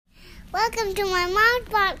Welcome to my mom's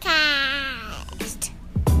podcast.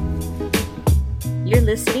 You're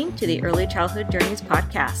listening to the Early Childhood Journeys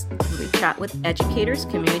podcast, where we chat with educators,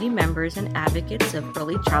 community members, and advocates of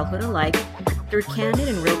early childhood alike through candid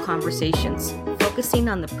and real conversations, focusing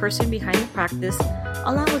on the person behind the practice,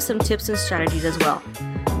 along with some tips and strategies as well.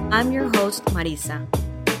 I'm your host, Marisa.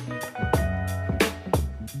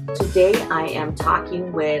 Today, I am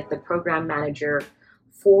talking with the program manager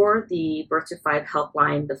for the Birth to 5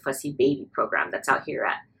 Helpline, the Fussy Baby program that's out here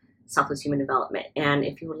at Southwest Human Development. And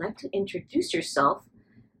if you would like to introduce yourself,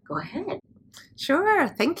 go ahead. Sure,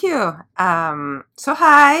 thank you. So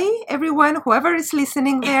hi, everyone, whoever is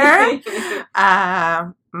listening there.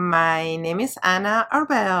 My name is Anna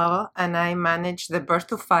Arbel, and I manage the Birth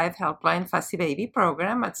to 5 Helpline Fussy Baby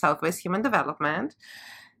program at Southwest Human Development.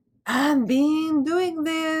 And been doing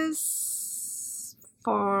this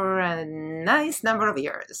for a nice number of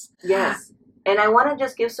years. Yes. And I want to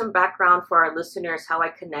just give some background for our listeners how I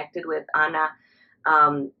connected with Anna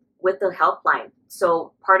with the helpline.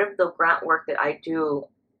 So part of the grant work that I do,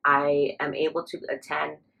 I am able to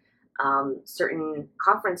attend certain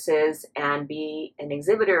conferences and be an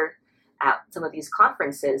exhibitor at some of these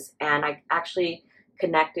conferences. And I actually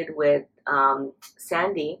connected with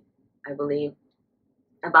Sandy, I believe,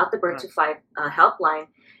 about the Birth to 5 helpline.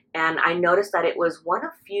 And I noticed that it was one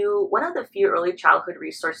of the few early childhood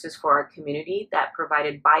resources for our community that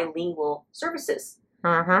provided bilingual services.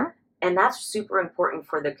 Mm-hmm. And that's super important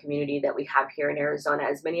for the community that we have here in Arizona.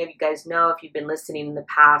 As many of you guys know, if you've been listening in the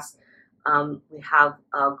past, we have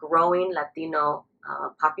a growing Latino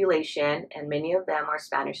population, and many of them are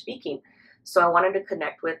Spanish speaking. So I wanted to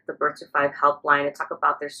connect with the Birth to 5 helpline and talk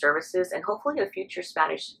about their services and hopefully a future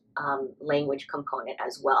Spanish language component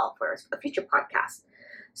as well for a future podcast.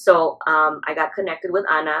 So I got connected with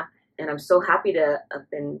Anna, and I'm so happy to have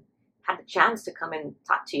had the chance to come and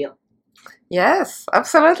talk to you. Yes,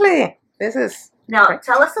 absolutely. This is now great.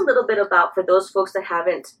 Tell us a little bit about, for those folks that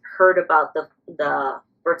haven't heard about the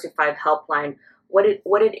Birth to 5 helpline, what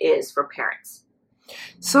it is for parents.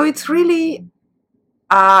 So it's really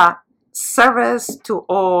a service to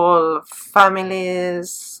all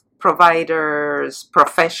families, providers,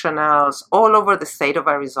 professionals all over the state of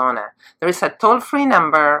Arizona. There is a toll-free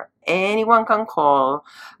number anyone can call.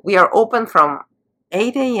 We are open from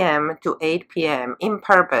 8 a.m. to 8 p.m. in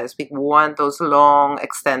purpose. We want those long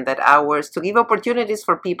extended hours to give opportunities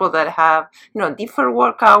for people that have, different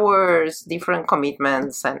work hours, different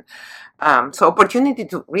commitments, and so opportunity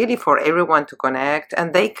to really for everyone to connect,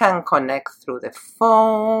 and they can connect through the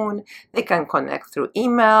phone, they can connect through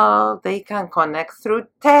email, they can connect through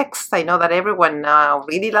text. I know that everyone now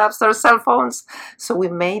really loves their cell phones, so we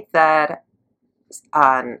made that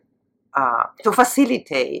to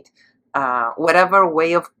facilitate whatever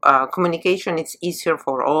way of communication is easier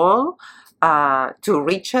for all to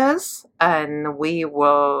reach us, and we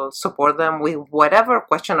will support them with whatever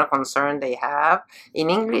question or concern they have in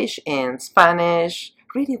English, in Spanish,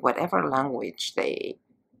 really whatever language they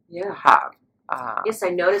have. Yes, I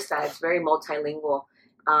noticed that. It's very multilingual.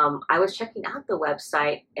 I was checking out the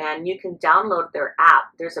website, and you can download their app.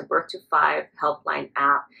 There's a Birth to 5 helpline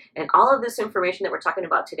app. And all of this information that we're talking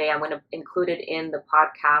about today, I'm going to include it in the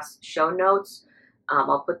podcast show notes.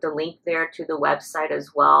 I'll put the link there to the website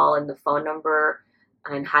as well, and the phone number,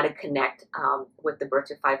 and how to connect with the Birth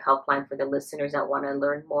to 5 helpline for the listeners that want to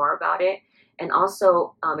learn more about it. And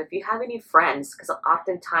also, if you have any friends, because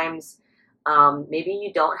oftentimes maybe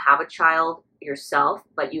you don't have a child yourself,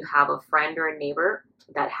 but you have a friend or a neighbor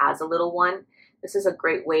that has a little one, this is a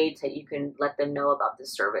great way that you can let them know about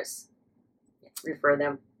this service. Refer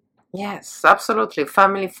them. Yes, absolutely.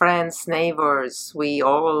 Family, friends, neighbors, we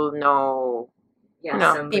all know,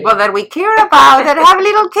 people that we care about that have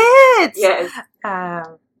little kids. Yes.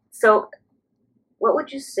 So what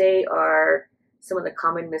would you say are some of the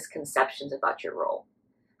common misconceptions about your role?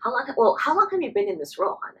 How long have you been in this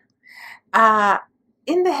role, Anna?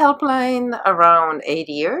 In the helpline, around 8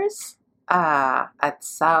 years. At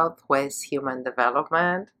Southwest Human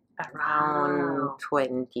Development, around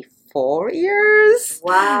 24 years.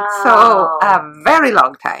 Wow. So a very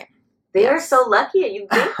long time. They are so lucky you've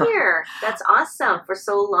been here. That's awesome for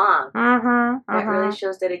so long. That really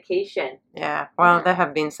shows dedication. Yeah. Well, there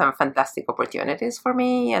have been some fantastic opportunities for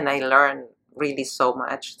me, and I learned really so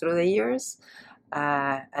much through the years.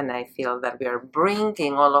 And I feel that we are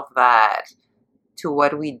bringing all of that to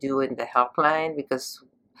what we do in the helpline, because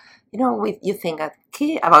you think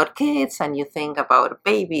about kids, and you think about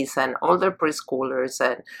babies and older preschoolers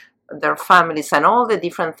and their families and all the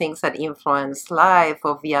different things that influence life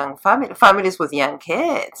of young families with young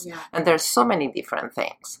kids. Yeah. And there's so many different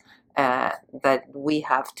things. that we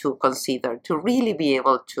have to consider to really be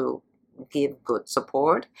able to give good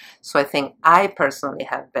support. So I think I personally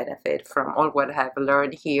have benefit from all what I've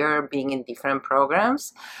learned here, being in different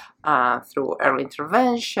programs, through early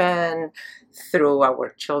intervention, through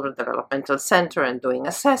our Children Developmental Center and doing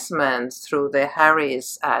assessments, through the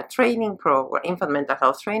Harris training program, infant mental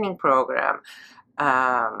health training program.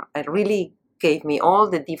 It really gave me all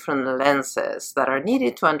the different lenses that are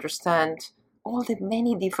needed to understand all the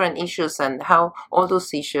many different issues and how all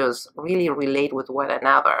those issues really relate with one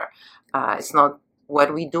another. It's not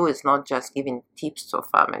what we do is not just giving tips to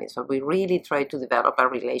families, but we really try to develop a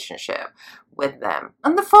relationship with them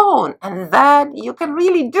on the phone, and that you can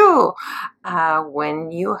really do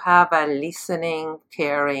when you have a listening,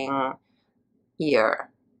 caring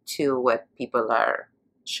ear to what people are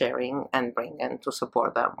sharing and bringing to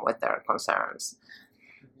support them with their concerns.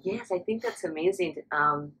 Yes, I think that's amazing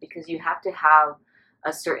because you have to have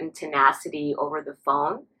a certain tenacity over the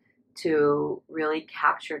phone to really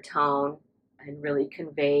capture tone and really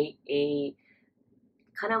convey a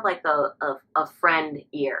kind of like a friend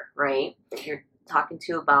ear, right? If you're talking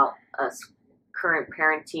to about a current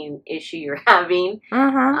parenting issue you're having.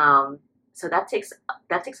 So that takes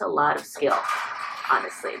a lot of skill.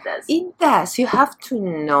 Honestly, it does. It does. You have to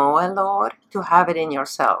know a lot to have it in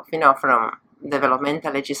yourself, from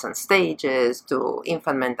developmental ages and stages to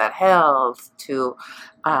infant mental health to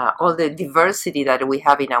all the diversity that we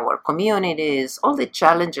have in our communities, all the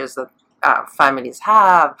challenges that families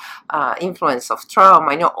have, influence of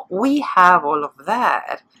trauma. We have all of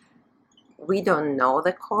that. We don't know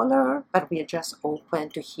the color, but we are just open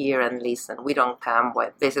to hear and listen. We don't come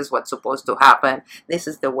with, this is what's supposed to happen, this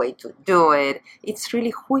is the way to do it. It's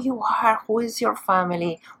really who you are, who is your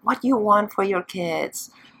family, what you want for your kids.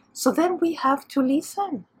 So then we have to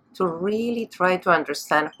listen to really try to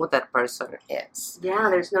understand who that person is. Yeah,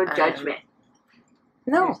 there's no judgment.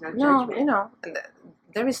 No, There's no judgment.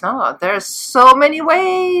 there is not. There's so many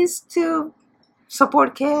ways to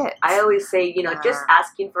support kids. I always say, just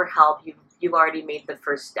asking for help, you've already made the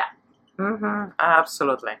first step.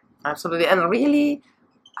 Absolutely. And really,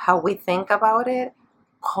 how we think about it,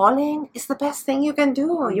 calling is the best thing you can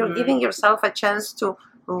do. You're giving yourself a chance to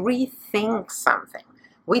rethink something.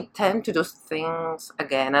 We tend to do things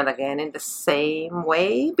again and again in the same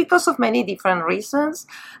way because of many different reasons,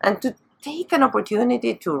 and to take an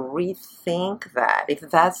opportunity to rethink that, if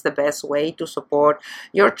that's the best way to support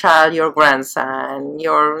your child, your grandson,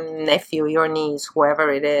 your nephew, your niece,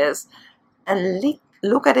 whoever it is, and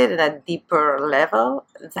look at it at a deeper level,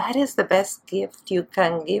 that is the best gift you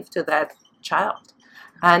can give to that child.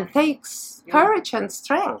 And takes courage and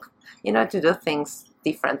strength, to do things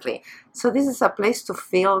differently. So this is a place to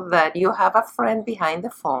feel that you have a friend behind the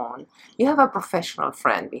phone. You have a professional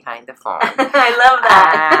friend behind the phone. I love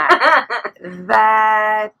that.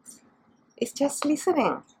 That is just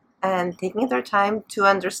listening and taking their time to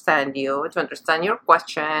understand you, to understand your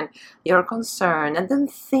question, your concern, and then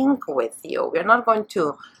think with you. We're not going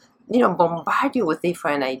to, bombard you with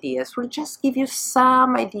different ideas. We'll just give you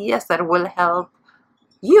some ideas that will help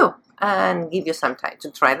you and give you some time to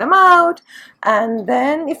try them out. And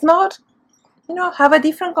then, if not, have a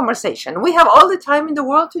different conversation. We have all the time in the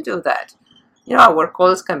world to do that. Our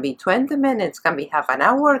calls can be 20 minutes, can be half an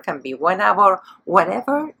hour, can be 1 hour,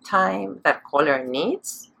 whatever time that caller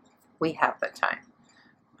needs, we have the time.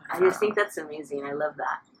 I just think that's amazing. I love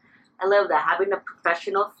that. Having a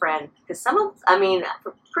professional friend. Because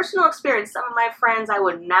for personal experience, some of my friends, I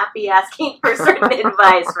would not be asking for certain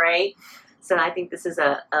advice, right? So I think this is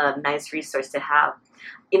a nice resource to have.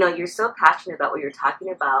 You're so passionate about what you're talking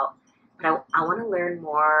about, but I want to learn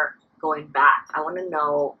more going back. I want to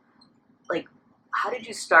know, how did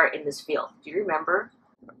you start in this field? Do you remember?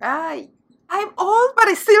 I'm old, but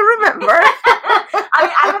I still remember.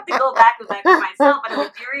 I have to go back and back for myself, but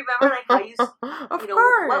do you remember how you, of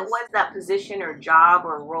course. What was that position or job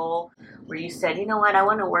or role where you said, I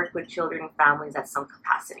want to work with children and families at some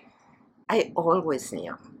capacity? I always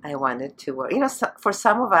knew I wanted to work. For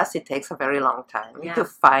some of us, it takes a very long time to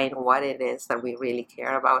find what it is that we really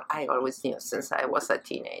care about. I always knew since I was a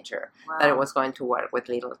teenager that I was going to work with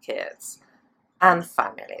little kids and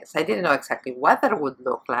families. I didn't know exactly what that would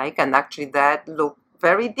look like, and actually that looked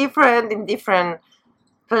very different in different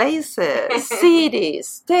places, cities,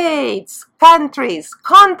 states, countries,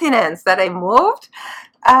 continents that I moved.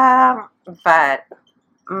 But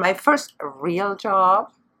my first real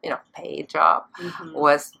job, paid job,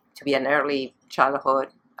 was to be an early childhood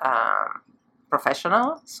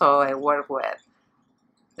professional. So I worked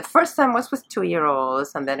the first time was with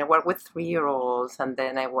 2-year-olds, and then I worked with 3-year-olds, and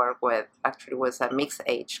then I worked with, actually was a mixed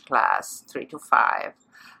age class, 3 to 5.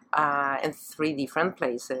 in 3 different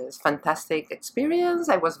places. Fantastic experience.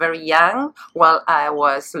 I was very young while I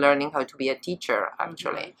was learning how to be a teacher,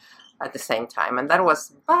 actually, at the same time. And that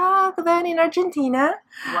was back then in Argentina.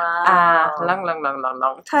 Wow.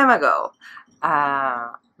 Long time ago.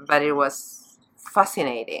 But it was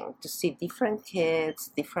fascinating to see different kids,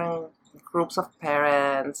 different groups of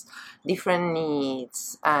parents, different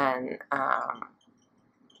needs, and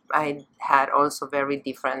I had also very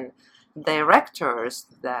different directors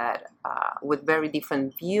that with very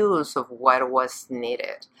different views of what was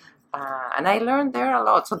needed. And I learned there a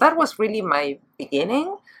lot. So that was really my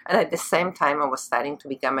beginning. And at the same time, I was starting to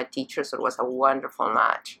become a teacher. So it was a wonderful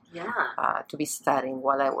match to be studying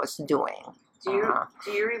while I was doing. Do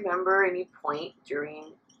you remember any point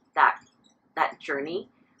during that journey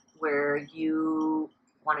where you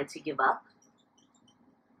wanted to give up?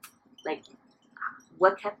 Like,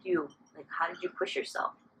 what kept you? Like, how did you push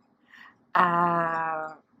yourself?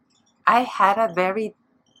 I had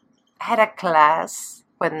a class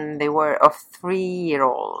when they were of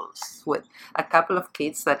 3-year-olds with a couple of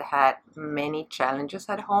kids that had many challenges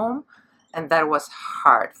at home, and that was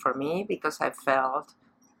hard for me because I felt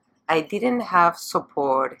I didn't have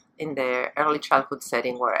support in the early childhood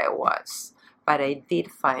setting where I was, but I did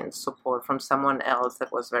find support from someone else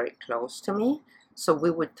that was very close to me, so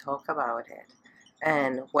we would talk about it.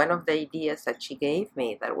 And one of the ideas that she gave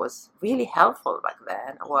me that was really helpful back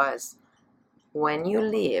then was, when you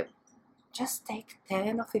leave, just take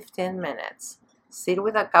 10 or 15 minutes, sit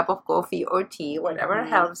with a cup of coffee or tea, whatever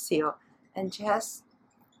helps you, and just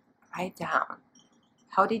write down,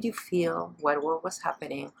 how did you feel, what was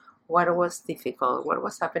happening, what was difficult, what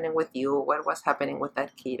was happening with you, what was happening with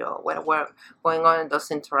that kiddo, what were going on in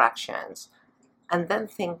those interactions, and then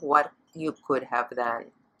think what you could have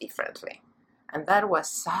done differently. And that was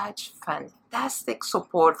such fantastic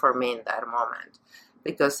support for me in that moment,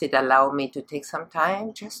 because it allowed me to take some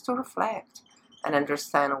time just to reflect and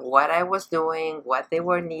understand what I was doing, what they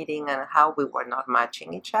were needing, and how we were not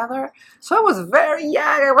matching each other. So I was very young.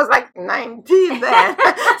 I was like 19 then.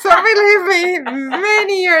 So believe me,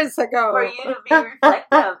 many years ago. For you to be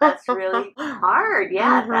reflective, that's really hard.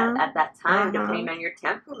 Yeah, at that time, depending on your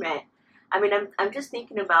temperament. I mean, I'm just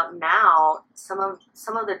thinking about now some of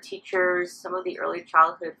the teachers, some of the early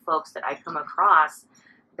childhood folks that I come across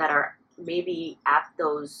that are maybe at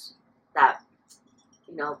that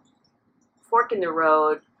fork in the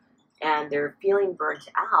road, and they're feeling burnt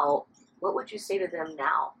out. What would you say to them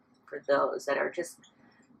now for those that are just,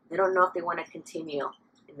 they don't know if they want to continue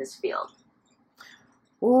in this field?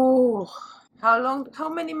 Ooh, how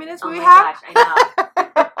many minutes do we my have? Gosh, I know.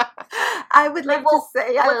 I would like to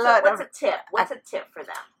say a lot. What's a tip? What's a tip for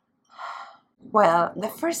them? Well, the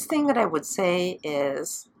first thing that I would say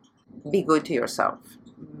is be good to yourself.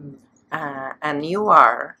 And you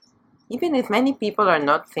are, even if many people are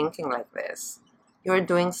not thinking like this, you're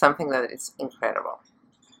doing something that is incredible,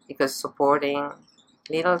 because supporting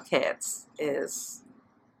little kids is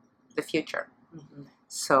the future.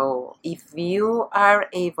 So if you are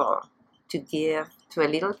able to give to a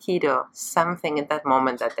little kiddo something in that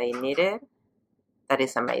moment that they needed, that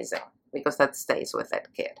is amazing, because that stays with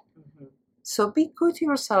that kid. So be good to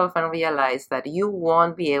yourself and realize that you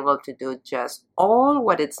won't be able to do just all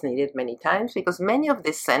what it's needed many times, because many of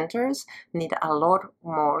these centers need a lot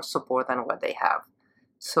more support than what they have.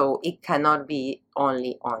 So it cannot be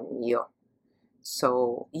only on you.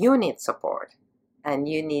 So you need support, and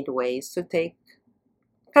you need ways to take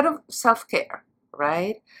kind of self-care,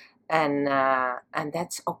 right? And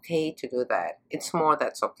that's okay to do that. It's more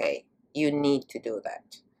that's okay. You need to do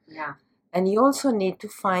that. Yeah. And you also need to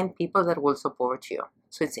find people that will support you.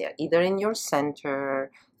 So it's either in your center,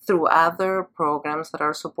 through other programs that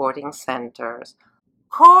are supporting centers.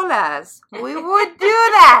 Call us. We would do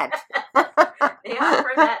that. They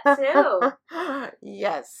offer that too.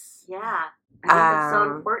 Yes. Yeah. I think it's so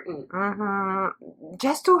important.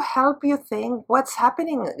 Just to help you think what's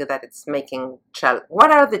happening that it's making,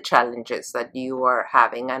 what are the challenges that you are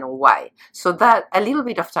having and why. So that a little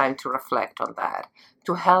bit of time to reflect on that,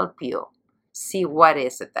 to help you see what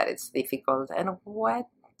is it that it's difficult and what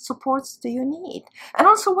supports do you need. And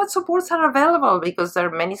also what supports are available, because there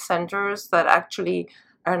are many centers that actually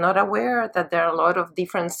are not aware that there are a lot of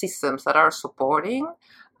different systems that are supporting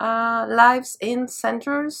lives in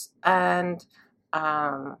centers, and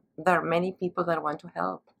there are many people that want to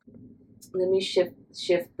help. Let me shift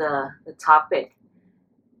the topic.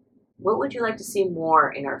 What would you like to see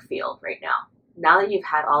more in our field right now? Now that you've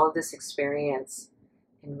had all of this experience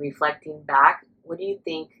and reflecting back, what do you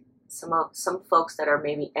think some folks that are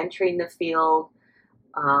maybe entering the field,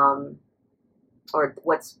 or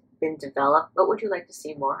what's been developed, what would you like to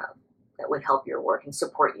see more of that would help your work and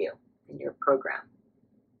support you in your program?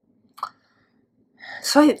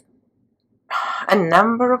 So a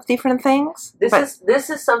number of different things. This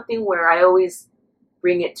is something where I always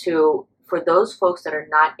bring it to, for those folks that are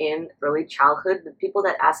not in early childhood, the people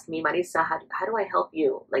that ask me, Marisa, how do I help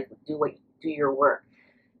you? Like, do your work?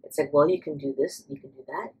 It's like, well, you can do this, you can do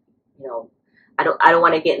that. You know, I don't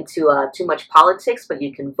want to get into too much politics, but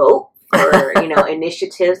you can vote for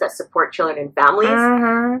initiatives that support children and families.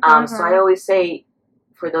 So I always say,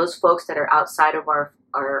 for those folks that are outside of our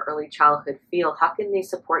early childhood field, how can they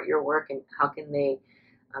support your work and how can they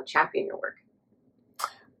champion your work?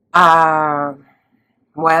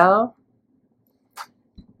 Well,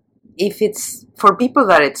 if it's for people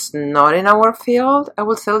that it's not in our field, I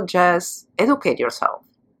will say just educate yourself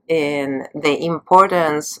in the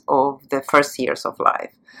importance of the first years of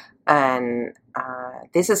life. And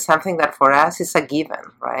this is something that for us is a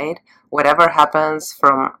given, right? Whatever happens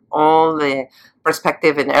from all the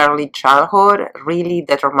perspective in early childhood really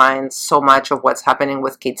determines so much of what's happening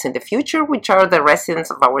with kids in the future, which are the residents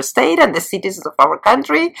of our state and the citizens of our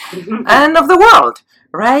country and of the world,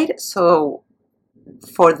 right? So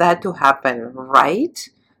for that to happen right,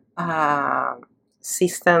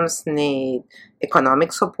 systems need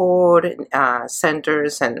economic support,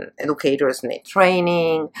 centers and educators need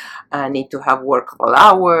training, need to have workable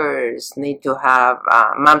hours, need to have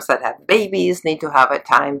moms that have babies, need to have a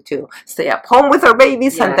time to stay at home with their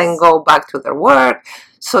babies and then go back to their work.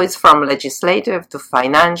 So it's from legislative to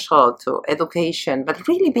financial to education, but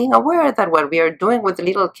really being aware that what we are doing with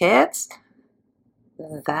little kids,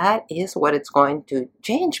 that is what it's going to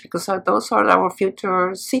change, because those are our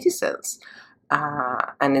future citizens.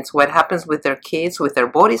 And it's what happens with their kids, with their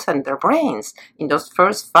bodies and their brains in those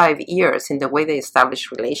first 5 years, in the way they establish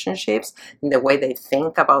relationships, in the way they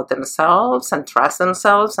think about themselves and trust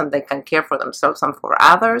themselves, and they can care for themselves and for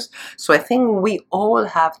others. So I think we all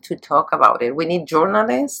have to talk about it. We need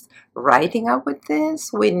journalists writing up with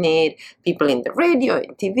this. We need people in the radio,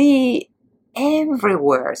 in TV,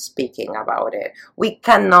 everywhere speaking about it. We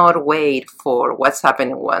cannot wait for what's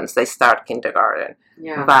happening once they start kindergarten.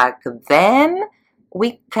 Yeah. Back then,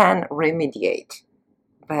 we can remediate,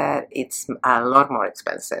 but it's a lot more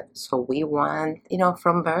expensive. So we want,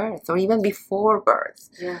 from birth or even before birth,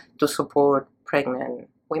 to support pregnant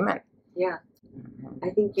women. Yeah. I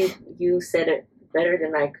think you said it better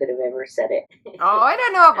than I could have ever said it. Oh, I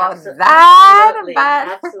don't know about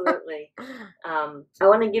that. Absolutely. I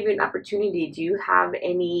want to give you an opportunity. Do you have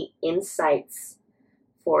any insights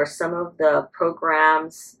for some of the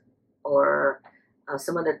programs or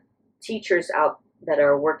some of the teachers out that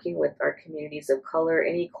are working with our communities of color?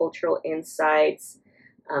 Any cultural insights?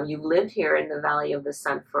 You've lived here in the Valley of the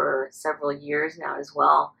Sun for several years now as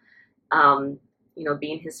well.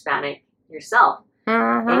 Being Hispanic yourself.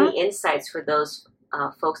 Any insights for those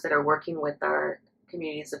folks that are working with our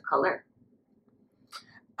communities of color?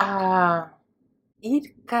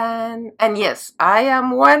 It can, and yes, I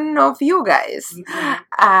am one of you guys.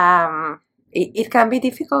 It can be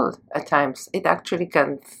difficult at times. It actually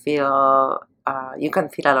can feel, you can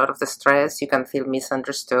feel a lot of the stress, you can feel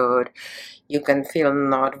misunderstood, you can feel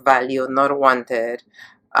not valued, not wanted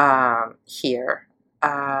here.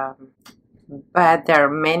 But there are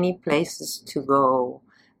many places to go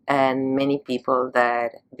and many people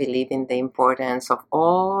that believe in the importance of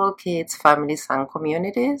all kids, families, and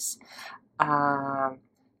communities.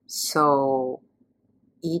 So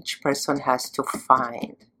each person has to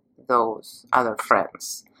find those other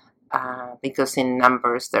friends because in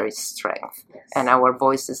numbers there is strength, and our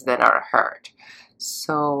voices then are heard.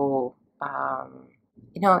 So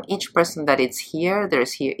each person that is here,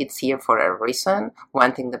 it's here for a reason,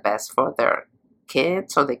 wanting the best for their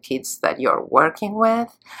kids or the kids that you're working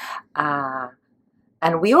with.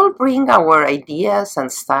 And we all bring our ideas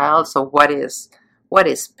and styles of what is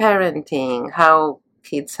parenting, how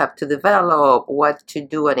kids have to develop, what to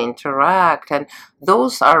do and interact. And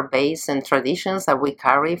those are based in traditions that we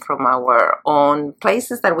carry from our own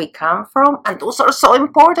places that we come from. And those are so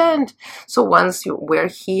important. So once we're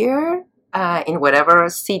here, in whatever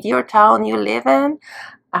city or town you live in,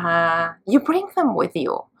 you bring them with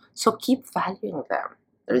you. So keep valuing them.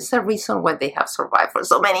 There is a reason why they have survived for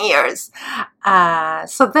so many years.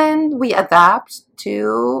 So then we adapt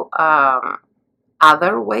to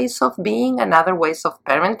other ways of being and other ways of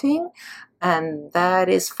parenting. And that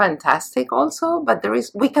is fantastic also. But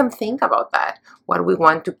we can think about that, what we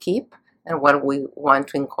want to keep and what we want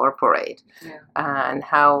to incorporate, and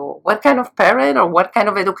what kind of parent or what kind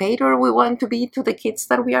of educator we want to be to the kids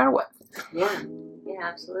that we are with. Yeah,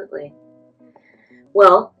 absolutely.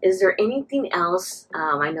 Well, is there anything else?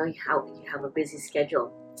 I know you have a busy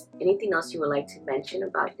schedule. Anything else you would like to mention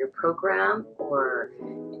about your program, or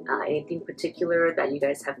anything particular that you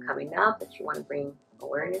guys have coming up that you want to bring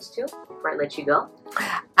awareness to before I let you go?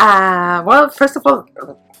 Well, first of all,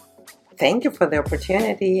 thank you for the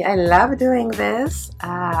opportunity. I love doing this.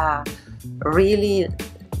 Really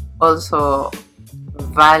also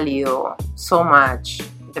value so much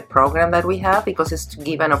the program that we have, because it's to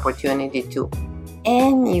give an opportunity to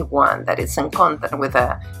anyone that is in contact with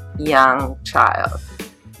a young child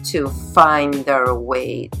to find their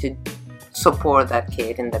way to support that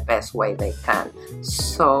kid in the best way they can.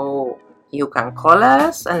 So you can call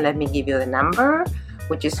us, and let me give you the number,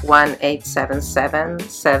 which is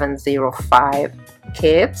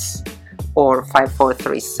 1-877-705-KIDS or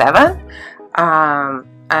 5437.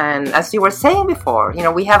 And as you were saying before,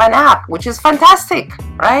 we have an app, which is fantastic,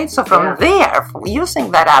 right? So from there, using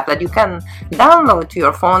that app that you can download to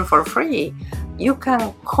your phone for free, you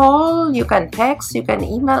can call, you can text, you can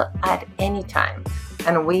email at any time,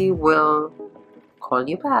 and we will call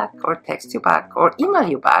you back or text you back or email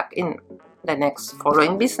you back in the next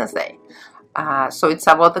following business day. So it's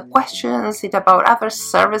about the questions, it's about other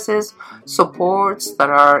services, supports that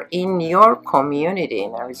are in your community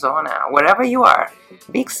in Arizona, wherever you are,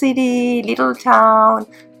 big city, little town,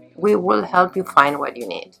 we will help you find what you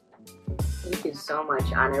need. Thank you so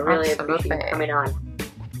much, Ana. I really appreciate you coming on.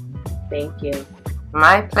 Thank you.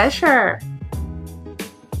 My pleasure.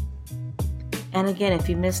 And again, if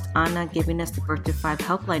you missed Ana giving us the Birth to 5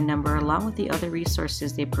 helpline number, along with the other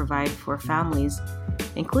resources they provide for families,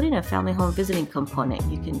 including a family home visiting component,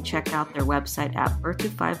 you can check out their website at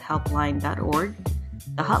birth25helpline.org.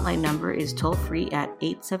 The hotline number is toll-free at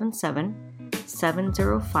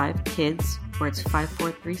 877-705-KIDS, or it's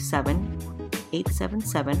 5437,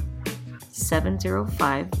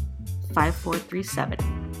 877-705-5437.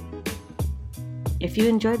 If you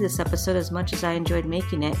enjoyed this episode as much as I enjoyed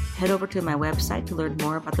making it, head over to my website to learn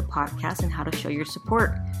more about the podcast and how to show your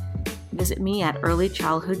support. Visit me at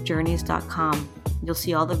earlychildhoodjourneys.com. You'll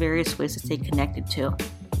see all the various ways to stay connected too.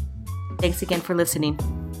 Thanks again for listening.